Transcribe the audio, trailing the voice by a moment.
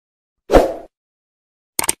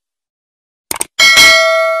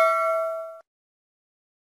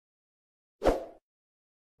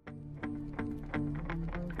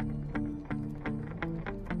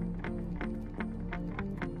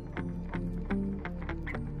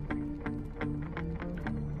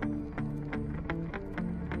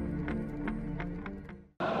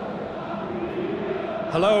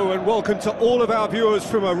Hello and welcome to all of our viewers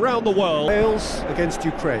from around the world. Wales against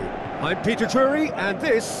Ukraine. I'm Peter Drury and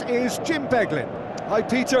this is Jim Beglin. Hi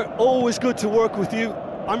Peter, always good to work with you.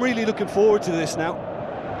 I'm really looking forward to this now.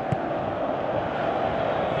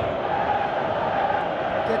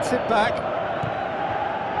 Gets it back.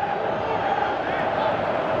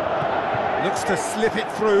 Looks to slip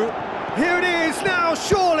it through. Here it is now,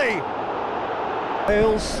 surely!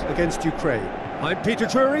 Wales against Ukraine. I'm Peter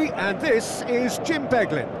Drury and this is Jim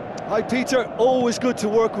Beglin. Hi Peter, always good to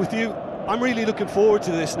work with you. I'm really looking forward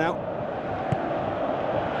to this now.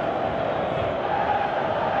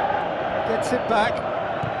 Gets it back.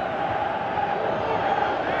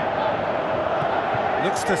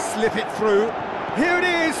 Looks to slip it through. Here it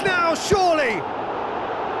is now, surely!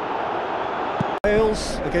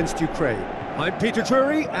 Wales against Ukraine. I'm Peter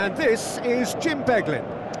Drury and this is Jim Beglin.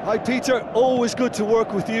 Hi Peter, always good to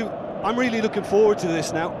work with you. I'm really looking forward to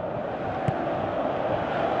this now.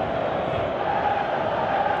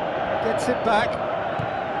 Gets it back.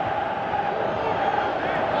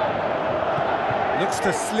 Looks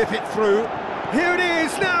to slip it through. Here it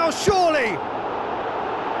is now, surely!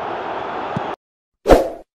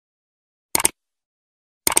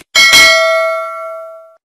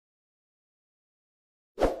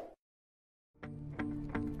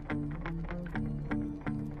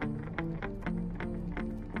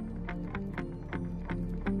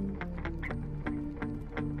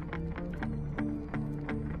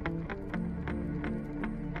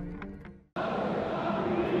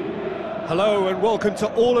 Hello and welcome to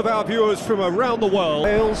all of our viewers from around the world.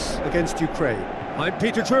 Wales against Ukraine. I'm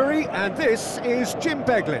Peter Drury and this is Jim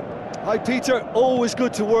Beglin. Hi Peter, always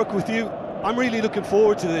good to work with you. I'm really looking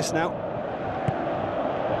forward to this now.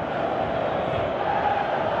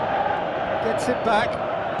 Gets it back.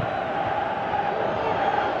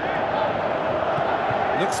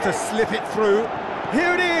 Looks to slip it through.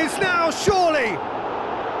 Here it is now, surely!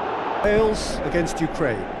 Wales against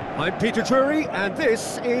Ukraine. I'm Peter Drury and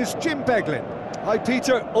this is Jim Beglin. Hi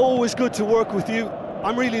Peter, always good to work with you.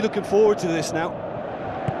 I'm really looking forward to this now.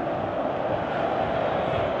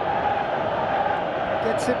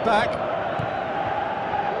 Gets it back.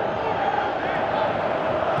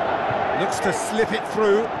 Looks to slip it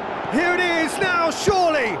through. Here it is now,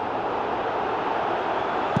 surely!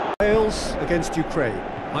 Wales against Ukraine.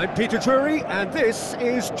 I'm Peter Drury and this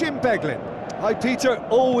is Jim Beglin. Hi Peter,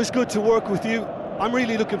 always good to work with you. I'm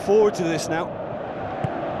really looking forward to this now.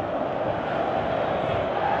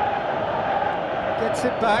 Gets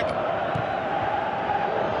it back.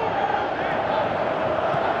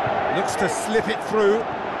 Looks to slip it through.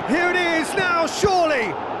 Here it is now,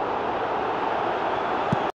 surely!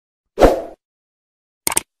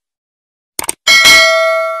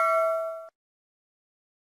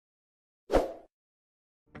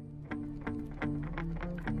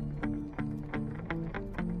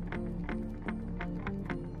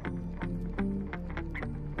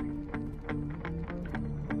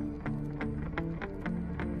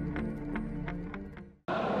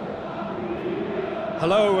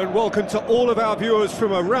 Hello and welcome to all of our viewers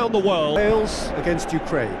from around the world. Wales against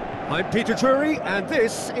Ukraine. I'm Peter Drury and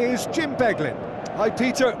this is Jim Beglin. Hi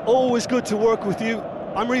Peter, always good to work with you.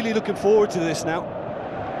 I'm really looking forward to this now.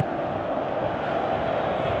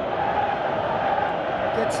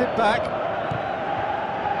 Gets it back.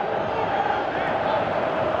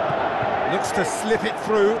 Looks to slip it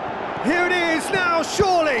through. Here it is now,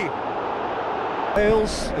 surely!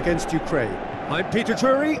 Wales against Ukraine. I'm Peter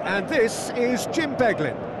Drury and this is Jim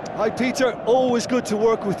Beglin. Hi Peter, always good to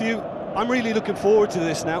work with you. I'm really looking forward to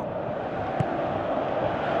this now.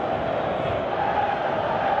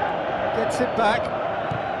 Gets it back.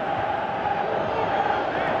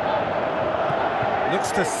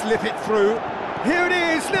 Looks to slip it through. Here it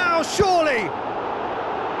is now, surely!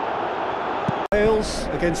 Wales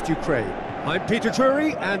against Ukraine. I'm Peter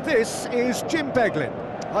Drury and this is Jim Beglin.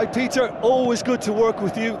 Hi Peter, always good to work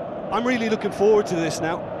with you. I'm really looking forward to this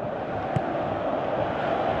now.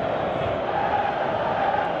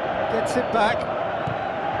 Gets it back.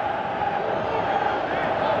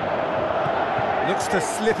 Looks to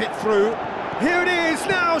slip it through. Here it is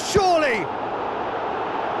now, surely!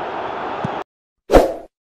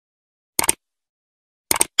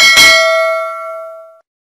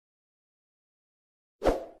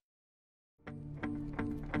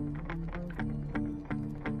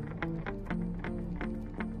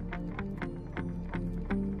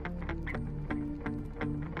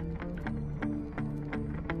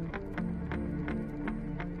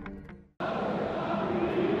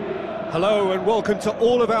 Hello and welcome to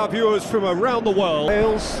all of our viewers from around the world.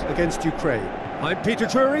 Wales against Ukraine. I'm Peter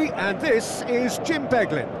Drury and this is Jim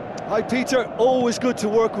Beglin. Hi Peter, always good to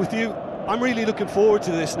work with you. I'm really looking forward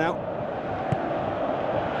to this now.